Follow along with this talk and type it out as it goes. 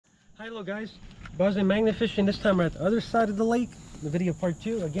Hi, hello guys. Bosnia Magnetfishing. This time we're at the other side of the lake. The video part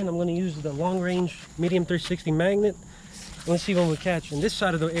 2. Again, I'm going to use the long range medium 360 magnet. Let's see what we catch. In this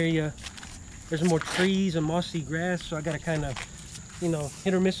side of the area, there's more trees and mossy grass, so I got to kind of, you know,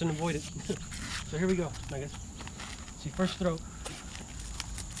 hit or miss and avoid it. So here we go, I guess. See, first throw.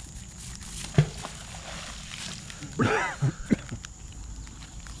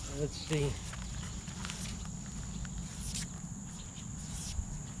 Let's see.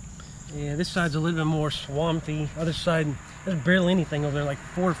 Yeah, this side's a little bit more swampy. Other side, there's barely anything over there, like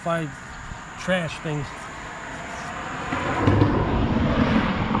 4 or 5 trash things.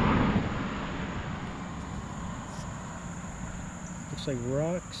 Looks like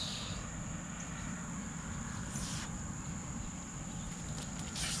rocks.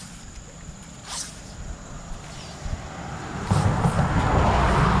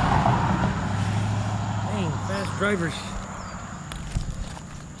 Dang, fast drivers.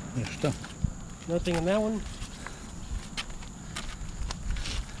 Nothing in that one.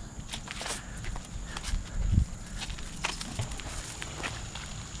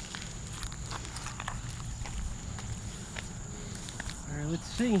 Alright, let's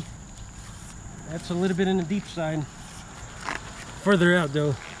see. That's a little bit in the deep side. Further out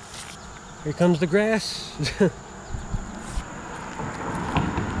though. Here comes the grass.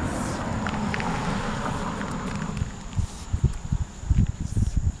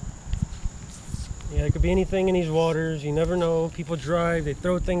 Yeah, it could be anything in these waters. You never know. People drive, they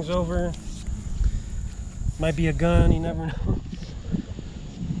throw things over. Might be a gun, you never know.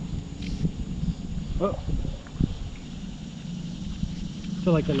 Oh. I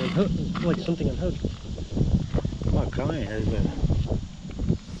feel like I'm unhooked. I feel like something unhooked. Oh, come here.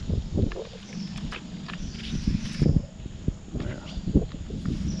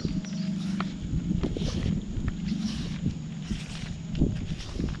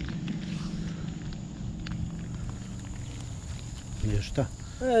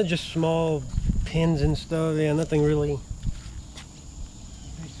 Just small pins and stuff. Yeah, nothing really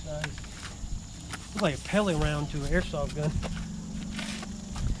big size. Looks like a pellet round to an airsoft gun.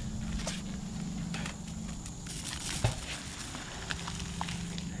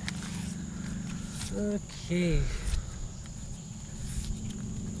 Okay.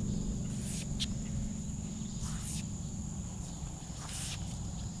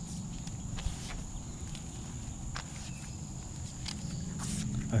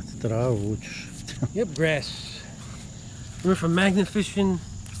 Yep, grass. We went from magnet fishing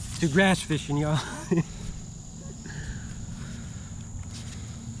to grass fishing, y'all.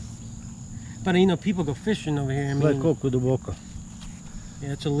 But you know, people go fishing over here. I mean,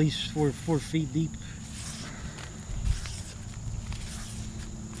 yeah, it's at least 4 feet deep.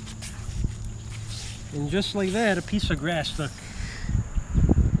 And just like that, a piece of grass stuck.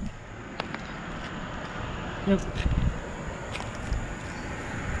 Yep.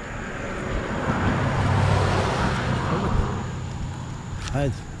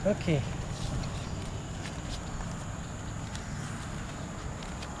 Okay.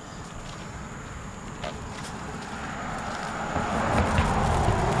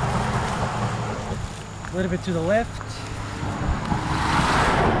 A little bit to the left.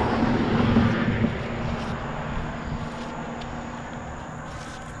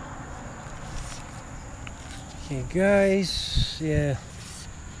 Okay, guys. Yeah.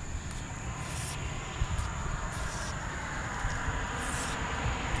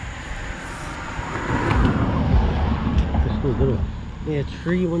 Yeah,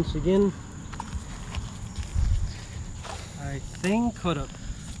 tree once again. I think, hold up.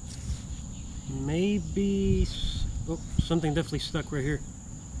 Maybe, oh, something definitely stuck right here.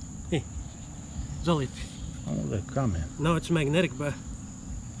 Hey, Zolly. Oh, they're coming. No, it's magnetic, but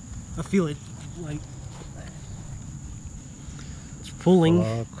I feel it, like, it's pulling.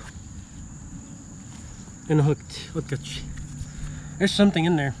 And hooked. Look at you. There's something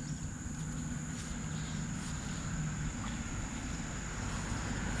in there.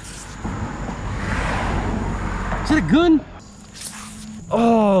 Is it a gun?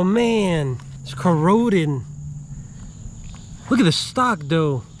 Oh man, it's corroded. Look at the stock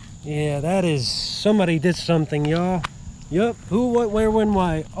though. Yeah, that is, somebody did something, y'all. Yup, who, what, where, when,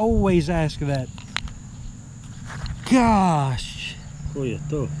 why. Always ask that. Gosh.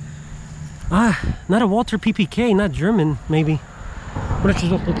 Ah, not a Walter PPK, not German, maybe. I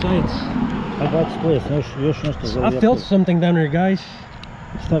felt something down there, guys.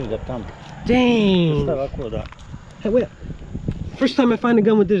 Dang. Hey, wait. First time I find a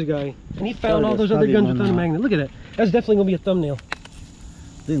gun with this guy. And he found all those other guns without a magnet. Look at that. That's definitely going to be a thumbnail.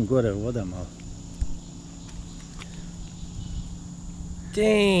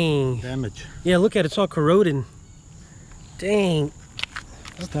 Dang. Damage. Yeah, look at it. It's all corroded. Dang.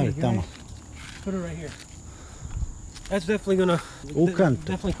 Stavi tamo. Put it right here. That's definitely gonna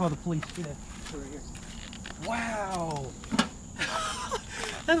definitely call the police. Yeah, put it right here. Wow.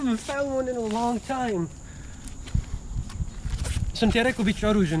 I haven't found one in a long time. Sam ti ja rekao bit će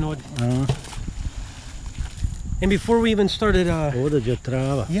oružen ovdje. And before we even started, Ovdje je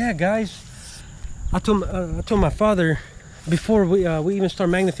trava. yeah, guys, I told my father before we even start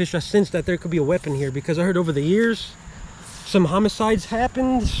Magnetfish, I sensed that there could be a weapon here because I heard over the years some homicides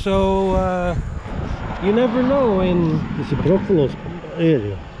happened. So you never know. And Ti si profilos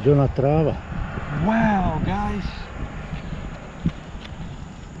area, gdje ona trava. wow, guys.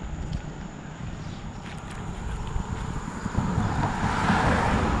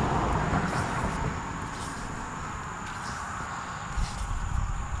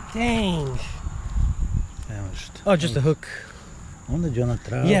 Dang. Oh, just a hook. Onda je ona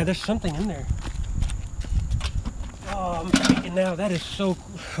trava. Yeah, there's something in there. Oh, I'm shaking now. That is so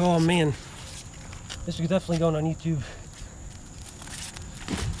cool. Oh, man. This is definitely going on YouTube.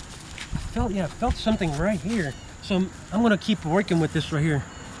 I felt something right here. So I'm going to keep working with this right here.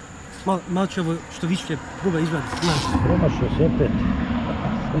 Malo ću ovo što više proba izvaditi. Promašao se opet.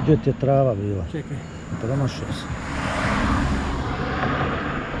 Gdje ti je trava bila. Čekaj. Promašao se.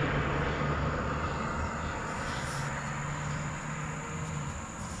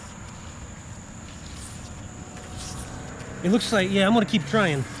 It looks like, yeah, I'm going to keep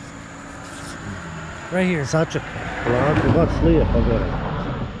trying. Right here. Sačekaj. Polako, bac lijepo gore.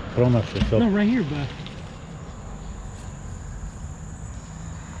 Promašao se opet. No, right here, but...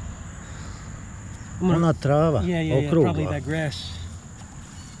 Ona trava, yeah, okrugla. probably that grass.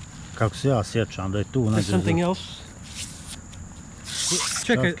 Kako se ja sjećam da je tu There's negdje something else.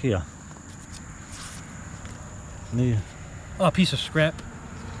 Check it. Rakija. Nije. Oh, a piece of scrap.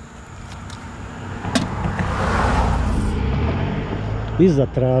 Iza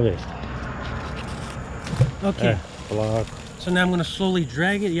trave. Okay. Polako. So now I'm going to slowly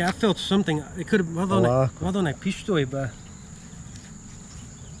drag it. Yeah, I felt something. It could have... Vad onaj pištoj, but...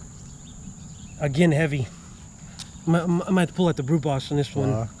 Again, heavy. I might have to pull out the brew boss on this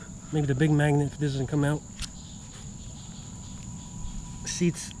one. Maybe the big magnet if this doesn't come out. See,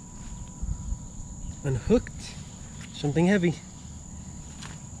 it's unhooked. Something heavy.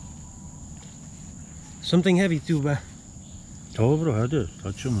 Something heavy too, but... Dobro, hajde,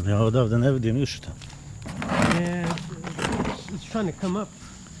 sad ćemo. Ja odavde ne vidim ništa. Yeah, it's trying to come up.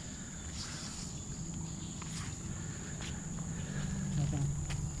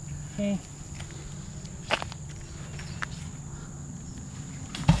 Okay.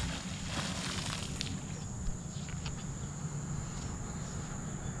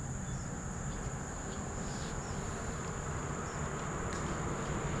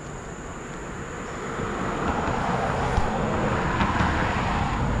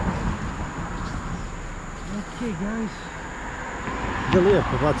 Okay, guys. Da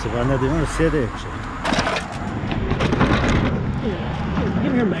lijepo baci, ba ne da ono sjedeće.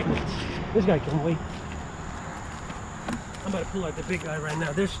 Give me your magnets. This guy can wait. I'm about to pull out the big guy right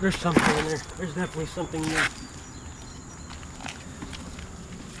now. There's something in there. There's definitely something there.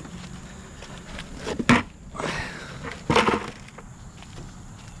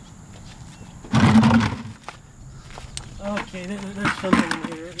 Okay, there's something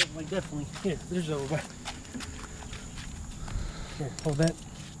in here. Like definitely. Here, there's over. Here, hold that.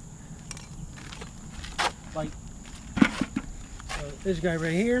 Like, this guy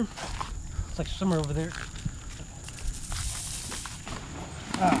right here. It's like somewhere over there.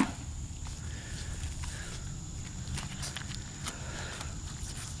 Ah.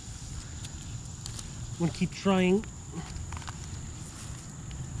 I'm gonna keep trying.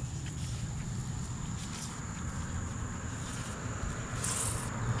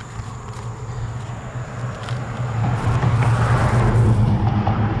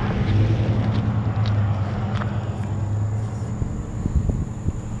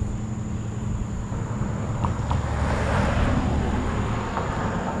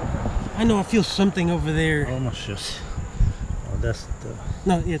 I know I feel something over there. Promašao se. Od 10.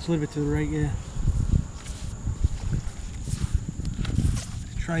 No, yeah, it's a little bit to the right, yeah.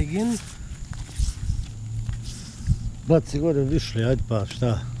 Try again. Baci gore višli, ajde pa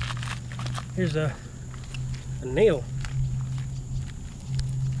šta. Here's a nail.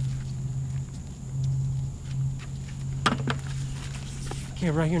 Okay,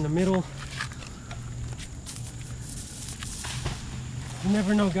 right here in the middle. You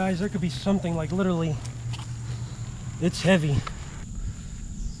never know, guys. There could be something, like literally. It's heavy.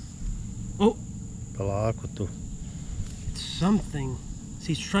 Oh, Polako tu. it's something.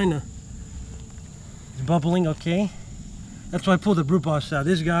 See, he's trying to... It's bubbling, okay. That's why I pulled the brute boss out.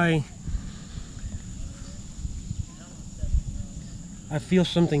 This guy... I feel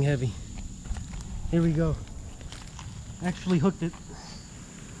something heavy. Here we go. Actually hooked it.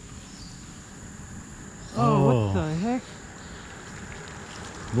 Oh, what the heck?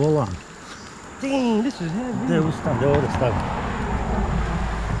 Volan. Dang, this is heavy. Gdje ustav, gdje ovdje stavi?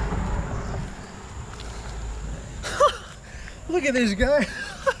 Look at this guy.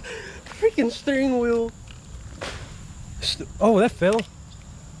 Freaking steering wheel. Oh, that fell.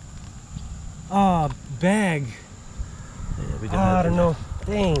 Ah, bag. I don't know.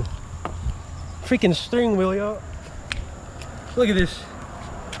 Dang. Freaking steering wheel, y'all. Look at this.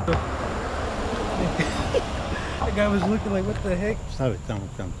 That guy was looking like, what the heck? Stavi tamo,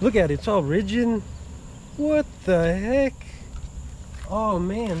 tamo. Look at it, it's all rigid. What the heck? Oh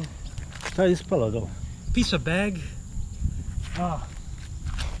man. Šta je ispalo dole? Piece of bag. Ah.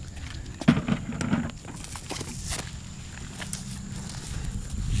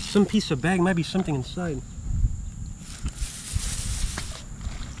 Some piece of bag, might be something inside.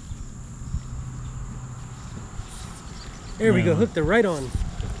 There we go, hooked it right on.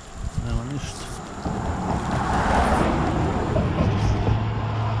 Nema ništa.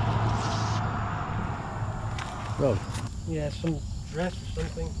 Dobro. Yeah, some dress or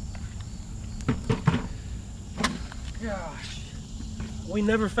something. Gosh. We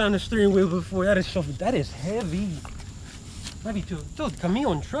never found a steering wheel before. That is heavy. Might be to a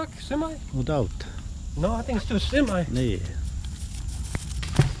camion truck, semi? Od auta. No, I think it's to a semi. Nije.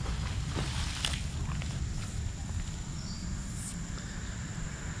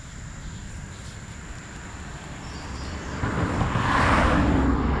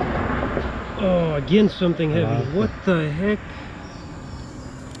 Oh, again something heavy. What the heck?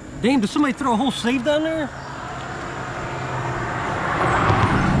 Damn, did somebody throw a whole save down there?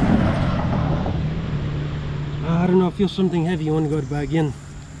 I don't know, I feel something heavy. You want to go back in.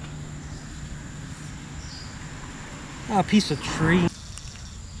 Ah, a piece of tree.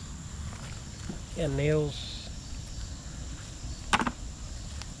 Yeah, nails.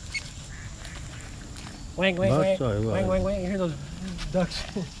 Wang, wang, wang. Wang, wang, wang. You hear those ducks?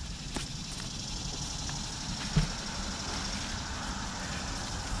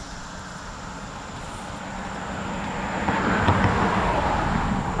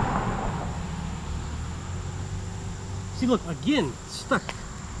 See, look, again, stuck.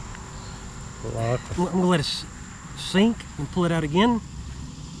 I'm gonna let it sink and pull it out again.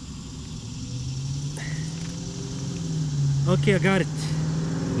 Okay, I got it.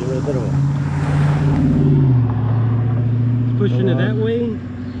 Pushing it that way,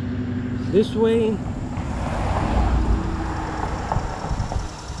 this way.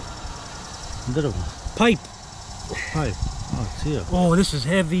 Pipe. Pipe. Oh, it's here. Oh, this is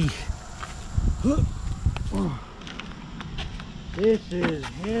heavy. This is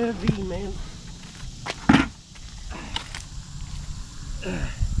heavy, man.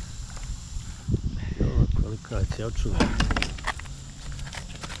 Kolika je cijel.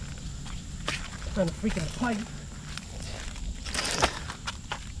 Trying to freaking pipe.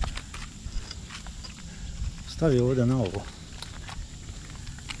 Stavi ovdje na ovo.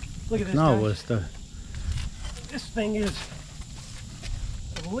 Look at this, Na ovo je guys. stavi. This thing is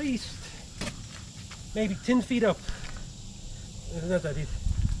at least maybe 10 feet up. Not that deep.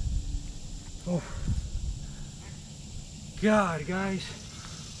 Oh. God, guys.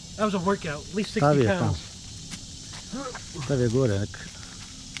 That was a workout. At least 60 pounds. Stavi je gore nek.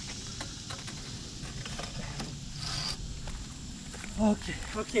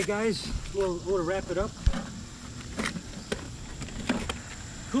 Okay, guys. We'll wrap it up.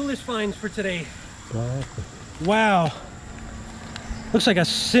 Coolest finds for today. Wow. Looks like a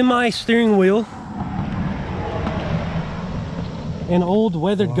semi steering wheel. An old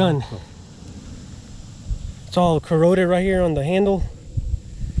weathered gun. It's all corroded right here on the handle.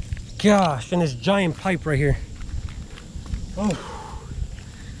 Gosh, and this giant pipe right here. Oh.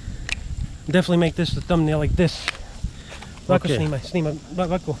 Definitely make this the thumbnail like this. Lako snima,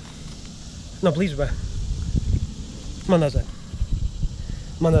 lako. No, blizu ba. Come on nazad.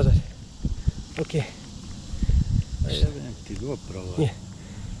 Come on nazad. Okay. Yeah.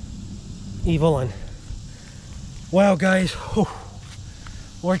 I volan. Wow, guys. Oh.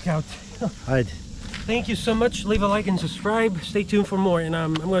 Workout. Ajde. Thank you so much. Leave a like and subscribe. Stay tuned for more. And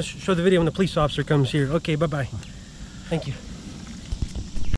I'm going to show the video when the police officer comes here. Okay, bye-bye. Thank you.